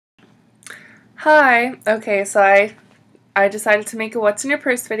Hi. Okay, so I decided to make a what's in your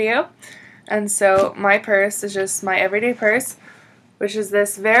purse video. And so my purse is just my everyday purse, which is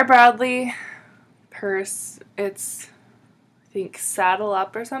this Vera Bradley purse. It's, I think, Saddle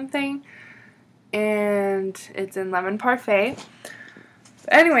Up or something. And it's in Lemon Parfait.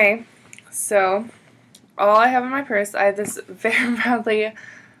 But anyway, so all I have in my purse, I have this Vera Bradley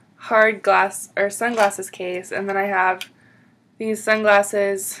hard glass or sunglasses case, and then I have these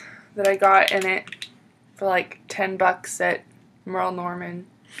sunglasses that I got in it for like $10 at Merle Norman.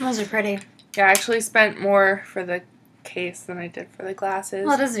 Those are pretty. Yeah, I actually spent more for the case than I did for the glasses.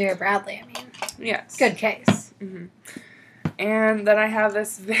 Well, it is Vera Bradley, I mean. Yes. Good case. And then I have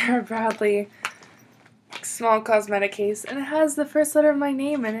this Vera Bradley small cosmetic case, and it has the first letter of my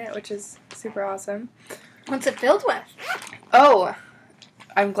name in it, which is super awesome. What's it filled with? Oh,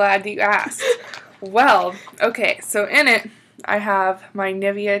 I'm glad you asked. Well, okay, so in it, I have my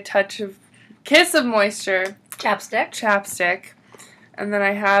Nivea Kiss of Moisture chapstick. And then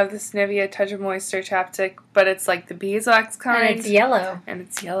I have this Nivea Touch of Moisture chapstick, but it's like the beeswax kind. And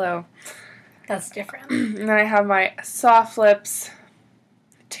it's yellow. That's different. And then I have my Soft Lips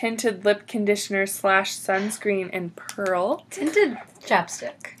tinted lip conditioner / sunscreen in pearl. Tinted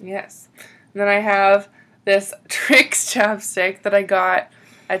chapstick. Yes. And then I have this Trix chapstick that I got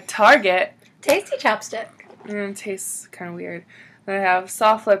at Target. Tasty chapstick. It tastes kind of weird. Then I have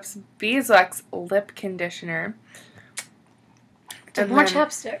Soft Lips Beeswax lip conditioner. More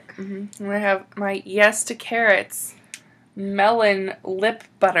chapstick. And I have my Yes to Carrots melon lip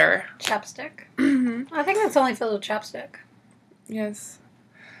butter. Chapstick. I think that's only filled with chapstick. Yes.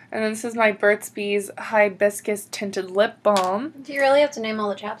 And then this is my Burt's Bees Hibiscus Tinted Lip Balm. Do you really have to name all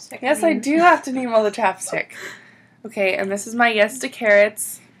the chapstick? Yes, I do have to name all the chapstick. Okay, and this is my Yes to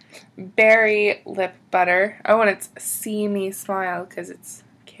Carrots Berry Lip Butter. Oh, and it's See Me Smile because it's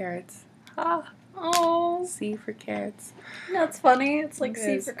carrots. Ah. Oh. C for carrots. That's funny. It's like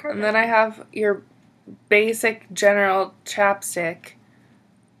C for carrot. And then I have your basic general chapstick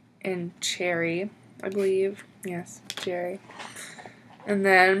in cherry, I believe. Yes, cherry. And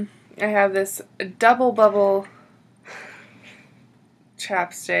then I have this double bubble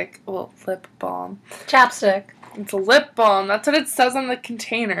chapstick, well, lip balm. Chapstick. It's a lip balm. That's what it says on the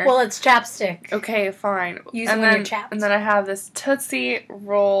container. Well, it's chapstick. Okay, fine. Use it when you're chapped. And then I have this Tootsie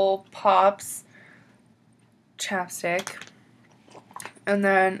Roll Pops chapstick. And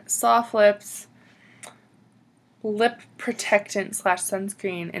then Soft Lips lip protectant /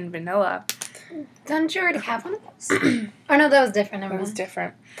 sunscreen in vanilla. Didn't you already have one of those? Oh, no, that was different. That was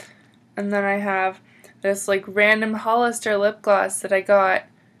different. And then I have this, like, random Hollister lip gloss that I got.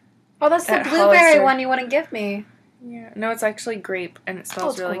 Oh, that's the blueberry one you wouldn't give me. Yeah. No, it's actually grape, and it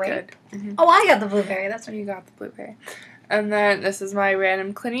smells really good. Oh, I got the blueberry. That's what you got, the blueberry. And then this is my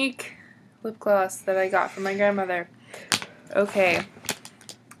random Clinique lip gloss that I got from my grandmother. Okay.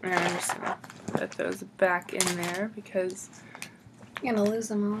 And I'm just going to put those back in there because you're going to lose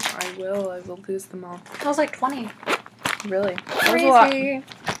them all. I will lose them all. That was like 20. Really? Crazy. That was a lot. Yeah.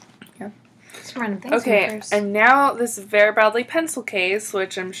 Some random things. Okay, and now this Vera Bradley pencil case,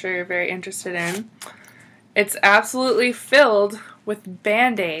 which I'm sure you're very interested in. It's absolutely filled with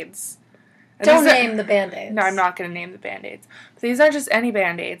Band-Aids. Don't name the Band-Aids. No, I'm not going to name the Band-Aids. But these aren't just any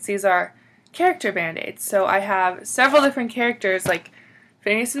Band-Aids. These are character Band-Aids. So I have several different characters like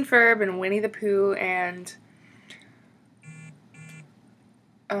Phineas and Ferb and Winnie the Pooh and...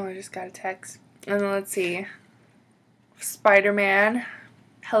 Oh, I just got a text. And then let's see. Spider-Man,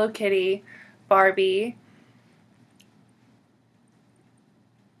 Hello Kitty, Barbie,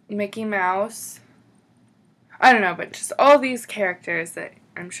 Mickey Mouse. I don't know, but just all these characters that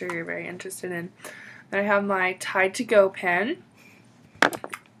I'm sure you're very interested in. Then I have my Tide to Go pen.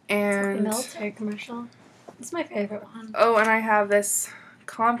 And the military commercial. It's my favorite one. Oh, and I have this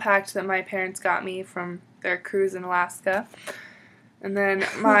compact that my parents got me from their cruise in Alaska. And then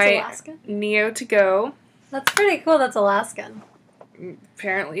my Neo to Go. That's pretty cool. That's Alaskan.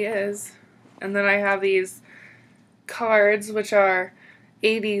 Apparently is. And then I have these cards which are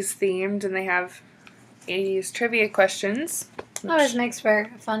 80s themed, and they have 80s trivia questions. Always makes for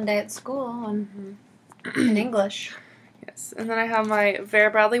a fun day at school and in English. Yes. And then I have my Vera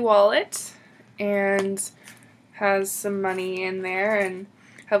Bradley wallet, and has some money in there, and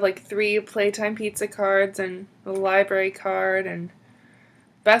have like 3 Playtime Pizza cards and a library card and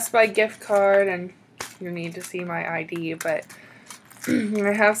Best Buy gift card, and you need to see my ID, but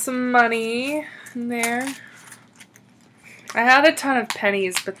I have some money in there. I had a ton of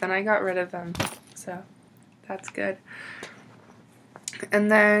pennies, but then I got rid of them, so that's good. And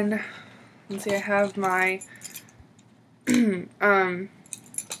then, let's see, I have my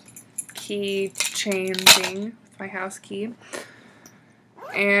key chain thing with my house key.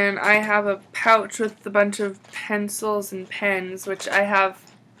 And I have a pouch with a bunch of pencils and pens, which I have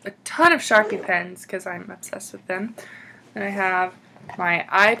a ton of Sharpie pens because I'm obsessed with them. And I have my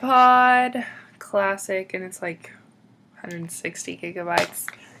iPod Classic, and it's like 160 gigabytes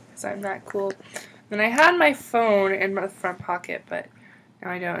because I'm that cool. Then I had my phone in my front pocket, but now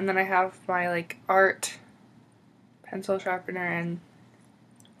I don't. And then I have my like art pencil sharpener and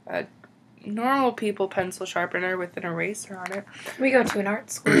a normal people pencil sharpener with an eraser on it. We go to an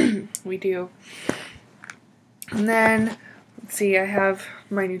art school. We do. And then, let's see, I have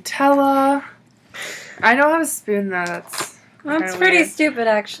my Nutella. I don't have a spoon though. That's pretty weird. stupid,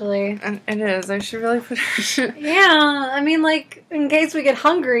 actually. And it is. I should really put it. Yeah, I mean, like, in case we get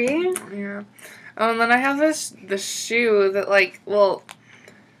hungry. Yeah. Oh, and then I have the shoe that, like, well,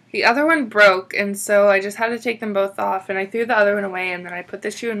 the other one broke, and so I just had to take them both off, and I threw the other one away, and then I put the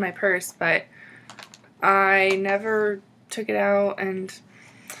shoe in my purse, but I never took it out, and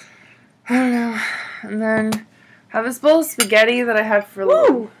I don't know. And then I have this bowl of spaghetti that I had for lunch.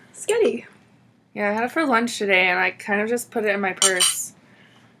 Ooh, sketty. Yeah, I had it for lunch today, and I kind of just put it in my purse.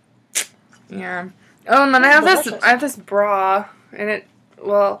 Yeah. Oh, and then I have this bra, and it,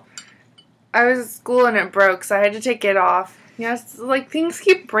 well, I was at school and it broke, so I had to take it off. Yeah, it's like things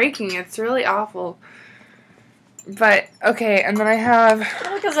keep breaking. It's really awful. But, okay, and then I have...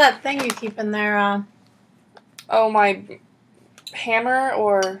 What is that thing you keep in there? Oh, my hammer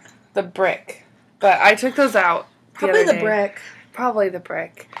or the brick. But I took those out Probably other the day. brick. Probably the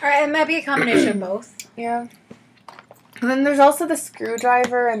brick. Alright, it might be a combination of both. Yeah. And then there's also the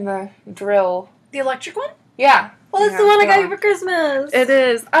screwdriver and the drill. The electric one? Yeah. Well, that's the one I got you for Christmas. It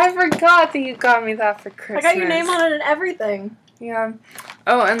is. I forgot that you got me that for Christmas. I got your name on it and everything. Yeah.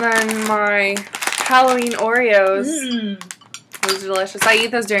 Oh, and then my Halloween Oreos. Those are delicious. I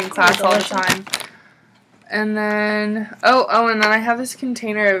eat those during class all the time. And then, and then I have this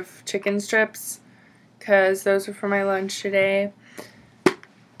container of chicken strips because those were for my lunch today.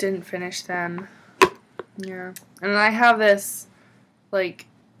 Didn't finish them. Yeah. And then I have this, like,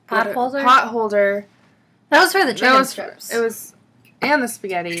 pot holder. That was for the chicken strips. It was, and the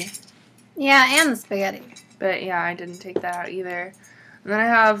spaghetti. Yeah, and the spaghetti. But yeah, I didn't take that out either. And then I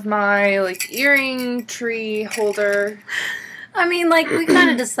have my, like, earring tree holder. I mean, like, we kind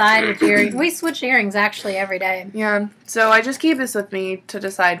of decide which earrings. We switch earrings, actually, every day. Yeah, so I just keep this with me to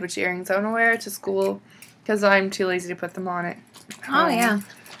decide which earrings I want to wear to school because I'm too lazy to put them on it. Oh, yeah.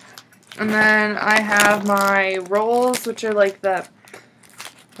 And then I have my rolls, which are like the...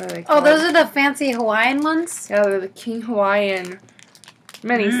 What are they called? Oh, those are the fancy Hawaiian ones? Yeah, they're the King Hawaiian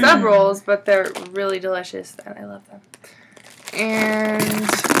mini sub rolls, but they're really delicious and I love them. And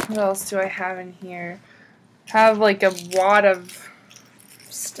what else do I have in here? Have like a wad of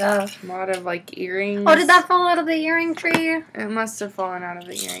stuff. A wad of like earrings. Oh, did that fall out of the earring tree? It must have fallen out of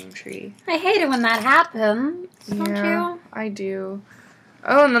the earring tree. I hate it when that happens. Don't you? I do.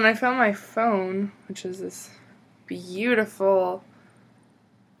 Oh, and then I found my phone, which is this beautiful,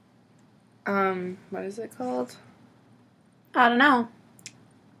 what is it called? I don't know.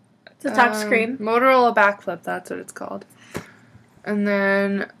 It's a touch screen. Motorola Backflip, that's what it's called. And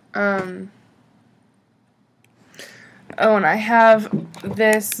then, and I have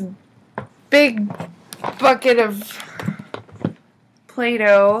this big bucket of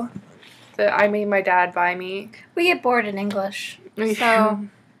Play-Doh that I made my dad buy me. We get bored in English. So,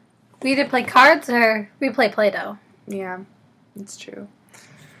 we either play cards or we play Play-Doh. Yeah, it's true.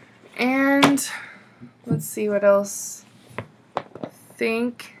 And, let's see what else. I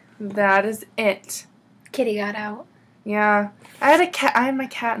think that is it. Kitty got out. Yeah. I had my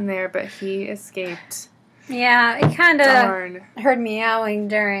cat in there, but he escaped. Yeah, it kind of Darn. heard meowing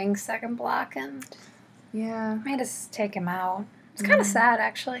during second block and Yeah. made us take him out. It's kind of sad,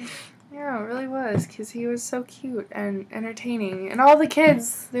 actually. Yeah, it really was, because he was so cute and entertaining. And all the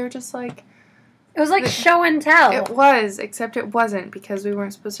kids, they were just like... It was like show and tell. It was, except it wasn't, because we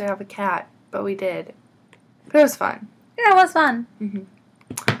weren't supposed to have a cat, but we did. But it was fun. Yeah, it was fun.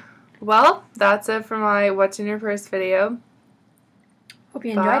 Mm-hmm. Well, that's it for my What's in Your Purse video. Hope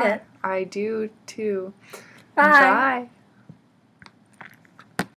you enjoyed it. I do, too. Bye. Bye.